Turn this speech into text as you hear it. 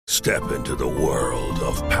Step into the world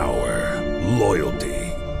of power, loyalty,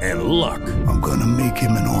 and luck. I'm gonna make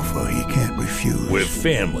him an offer he can't refuse. With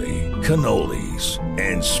family, cannolis,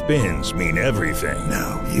 and spins mean everything.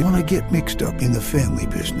 Now, you wanna get mixed up in the family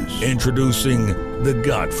business. Introducing The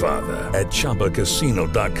Godfather at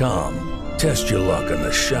ChumbaCasino.com. Test your luck in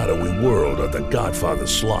the shadowy world of The Godfather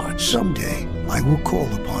slot. Someday, I will call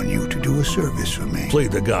upon you to do a service for me. Play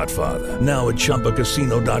The Godfather now at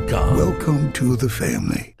ChumbaCasino.com. Welcome to the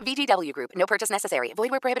family. VGW Group. No purchase necessary. Void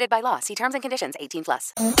where prohibited by law. See terms and conditions.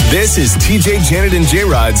 18+. This is TJ, Janet, and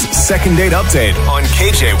J-Rod's second date update on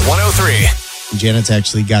KJ 103. Janet's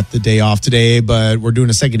actually got the day off today, but we're doing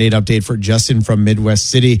a second date update for Justin from Midwest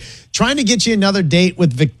City. Trying to get you another date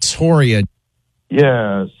with Victoria.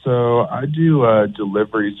 Yeah, so I do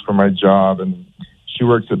deliveries for my job, and she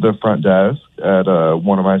works at the front desk at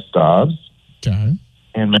one of my stops. Okay.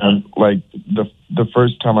 And man, like the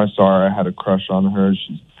first time I saw her, I had a crush on her.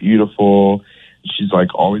 She's beautiful. She's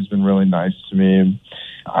like always been really nice to me.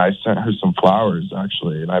 I sent her some flowers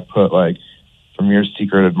actually, and I put like from your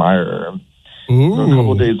secret admirer. Ooh. So a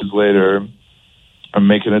couple days later, I'm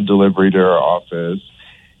making a delivery to her office.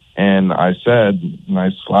 And I said,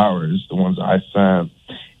 nice flowers, the ones I sent.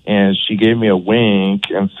 And she gave me a wink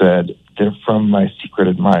and said, they're from my secret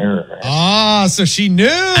admirer. Ah, so she knew.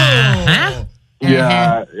 Uh-huh.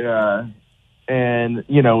 Yeah. And,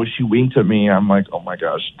 you know, when she winked at me, I'm like, oh, my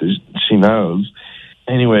gosh, she knows.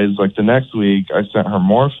 Anyways, like the next week, I sent her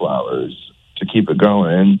more flowers to keep it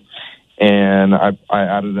going. And I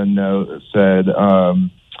added a note that said,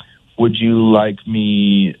 would you like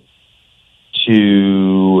me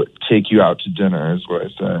to take you out to dinner is what I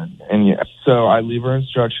said. And yeah, so I leave her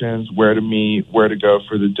instructions, where to meet, where to go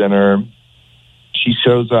for the dinner. She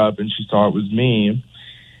shows up and she saw it was me.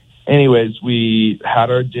 Anyways, we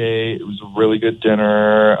had our date. It was a really good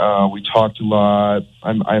dinner. We talked a lot.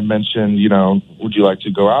 I mentioned, you know, would you like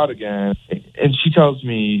to go out again? And she tells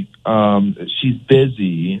me she's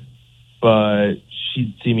busy, but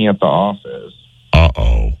she'd see me at the office.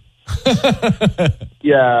 Uh-oh.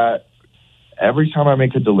 Yeah. Every time I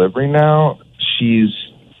make a delivery now, she's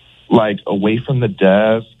like away from the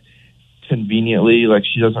desk conveniently. Like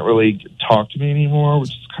she doesn't really talk to me anymore,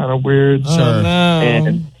 which is kind of weird. Sure. Oh, no.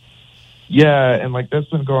 And yeah, and like that's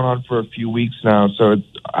been going on for a few weeks now. So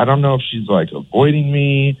I don't know if she's like avoiding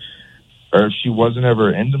me or if she wasn't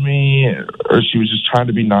ever into me or she was just trying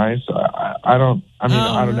to be nice. I don't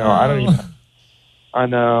know. I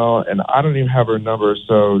know, and I don't even have her number,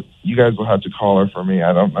 so you guys will have to call her for me.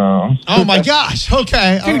 I don't know. Oh, my gosh.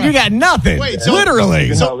 Okay. Dude, right. You got nothing. Wait, so, literally.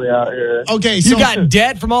 You can help me out here. Okay, so you got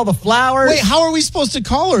debt from all the flowers? Wait, how are we supposed to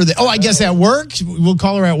call her? I guess at work? We'll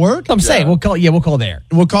call her at work? I'm saying, we'll call there.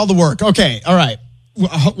 We'll call the work. Okay, all right.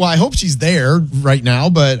 Well, I hope she's there right now,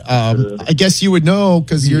 but I guess you would know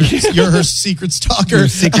because you're her secret stalker.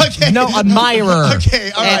 Okay. No, admirer. Okay,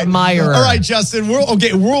 all right. Admirer. All right, Justin.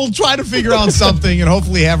 We'll try to figure out something and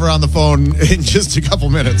hopefully have her on the phone in just a couple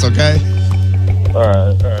minutes. Okay.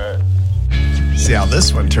 All right. See how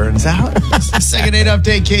this one turns out. Second date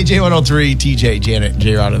update. KJ 103. TJ, Janet, and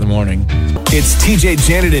J-Rod in the morning. It's TJ,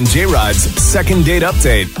 Janet, and J-Rod's second date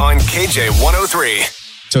update on KJ 103.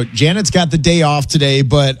 So Janet's got the day off today,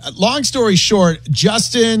 but long story short,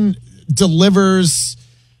 Justin delivers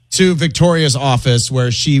to Victoria's office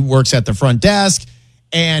where she works at the front desk,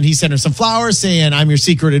 and he sent her some flowers saying, I'm your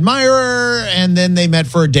secret admirer, and then they met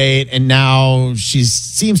for a date, and now she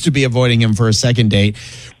seems to be avoiding him for a second date.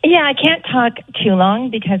 Yeah, I can't talk too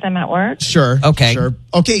long because I'm at work. Sure. Okay. Sure.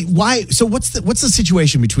 Okay, why? So what's the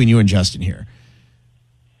situation between you and Justin here?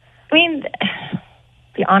 I mean,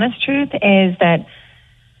 the honest truth is that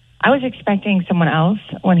I was expecting someone else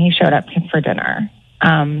when he showed up for dinner.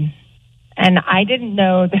 And I didn't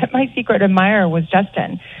know that my secret admirer was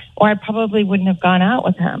Justin, or I probably wouldn't have gone out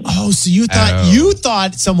with him. Oh, so you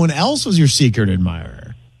thought someone else was your secret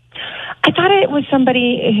admirer? I thought it was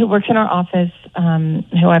somebody who works in our office,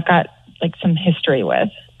 who I've got like some history with.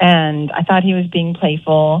 And I thought he was being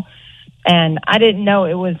playful. And I didn't know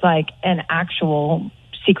it was like an actual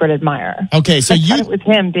secret admirer. Okay, so I thought it was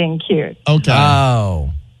him being cute. Okay.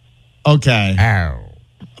 Oh. Okay. Ow.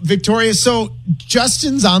 Victoria, so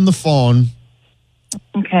Justin's on the phone.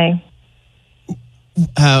 Okay.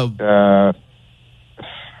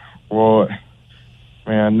 Well,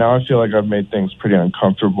 man, now I feel like I've made things pretty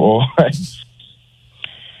uncomfortable.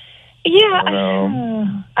 Yeah.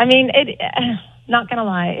 I mean, not going to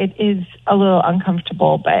lie, it is a little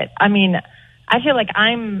uncomfortable, but I mean, I feel like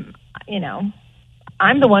I'm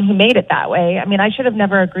the one who made it that way. I mean, I should have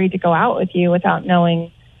never agreed to go out with you without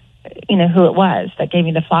knowing who it was that gave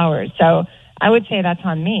me the flowers. So I would say that's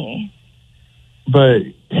on me. But,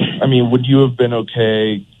 I mean, would you have been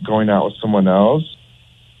okay going out with someone else?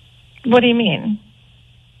 What do you mean?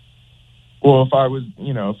 Well, if I was,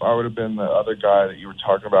 if I would have been the other guy that you were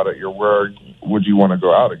talking about at your work, would you want to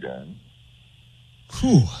go out again?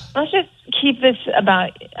 Whew. Let's just keep this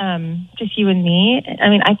about just you and me. I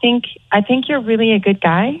mean, I think you're really a good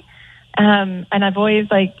guy, and I've always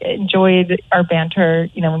enjoyed our banter.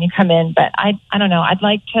 When you come in, but I don't know. I'd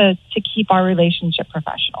like to keep our relationship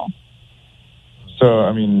professional. So,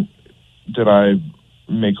 I mean, did I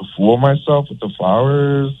make a fool of myself with the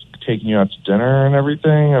flowers, taking you out to dinner and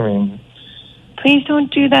everything? I mean, please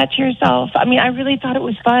don't do that to yourself. I mean, I really thought it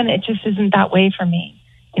was fun. It just isn't that way for me.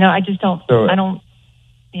 I just don't.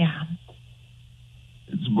 Yeah.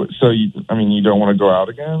 So, you don't want to go out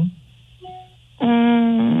again?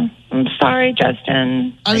 I'm sorry,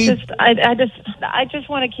 Justin. I just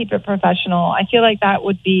want to keep it professional. I feel like that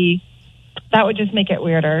would just make it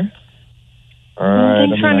weirder. All right.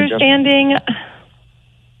 Thanks for understanding.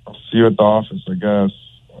 I'll see you at the office, I guess.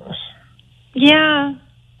 Yeah,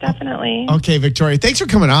 definitely. Okay, Victoria, thanks for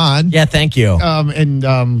coming on. Yeah, thank you.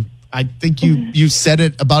 I think you said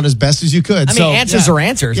it about as best as you could. I mean, answers are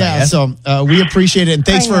answers. Yeah, so we appreciate it, and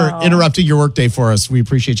thanks for interrupting your workday for us. We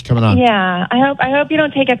appreciate you coming on. Yeah, I hope you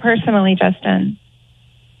don't take it personally, Justin.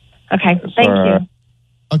 Okay, thank you.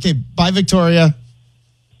 Okay, bye, Victoria.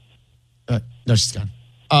 No, she's gone.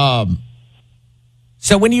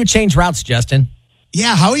 So when do you change routes, Justin?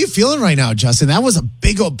 Yeah, how are you feeling right now, Justin? That was a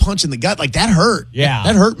big old punch in the gut. Like, that hurt. Yeah.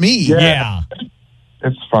 That hurt me. Yeah.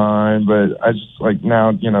 It's fine, but I just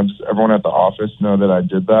now, just everyone at the office know that I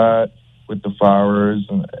did that with the flowers,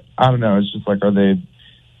 and I don't know. It's just are they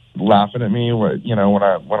laughing at me? When I'm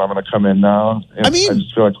going to come in now? I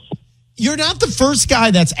just feel like you're not the first guy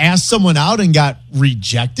that's asked someone out and got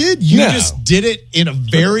rejected. You just did it in a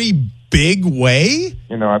very big way.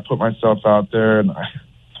 I put myself out there, and I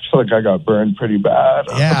feel like I got burned pretty bad.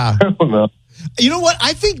 Yeah. I don't know. You know what?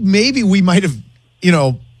 I think maybe we might have,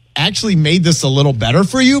 actually made this a little better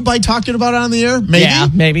for you by talking about it on the air. Maybe. Yeah,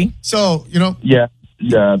 maybe. So, Yeah,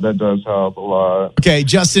 that does help a lot. Okay,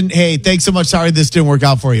 Justin, hey, thanks so much. Sorry this didn't work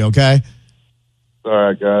out for you, okay? All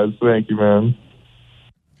right, guys. Thank you, man.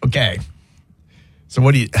 Okay. So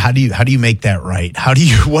how do you make that right?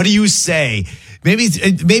 What do you say? Maybe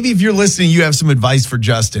if you're listening, you have some advice for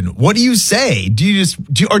Justin. What do you say? Do you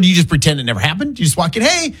just pretend it never happened? Do you just walk in,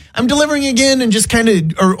 hey, I'm delivering again, and just kind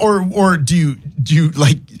of, or do you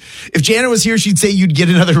if Janet was here, she'd say you'd get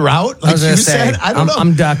another route? Like you said, I don't know.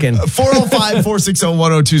 I'm ducking.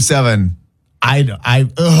 405-460-1027.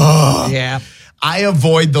 Yeah. I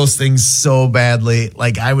avoid those things so badly.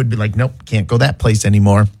 Like, I would be like, nope, can't go that place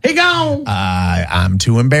anymore. Hey, go. I'm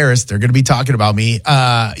too embarrassed. They're going to be talking about me.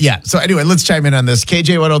 Yeah. So anyway, let's chime in on this.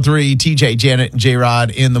 KJ 103, TJ, Janet, and J-Rod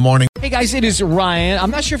in the morning. Hey guys, it is Ryan. I'm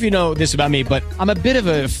not sure if you know this about me, but I'm a bit of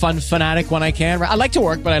a fun fanatic when I can. I like to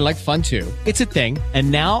work, but I like fun too. It's a thing. And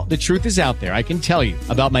now the truth is out there. I can tell you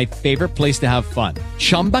about my favorite place to have fun.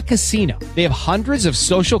 Chumba Casino. They have hundreds of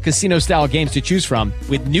social casino style games to choose from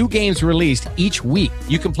with new games released each week.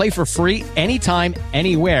 You can play for free anytime,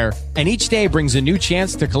 anywhere. And each day brings a new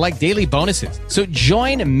chance to collect daily bonuses. So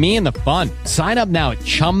join me in the fun. Sign up now at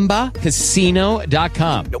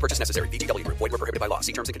ChumbaCasino.com. No purchase necessary. VGW Group. Void where prohibited by law.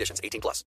 See terms and conditions. 18+.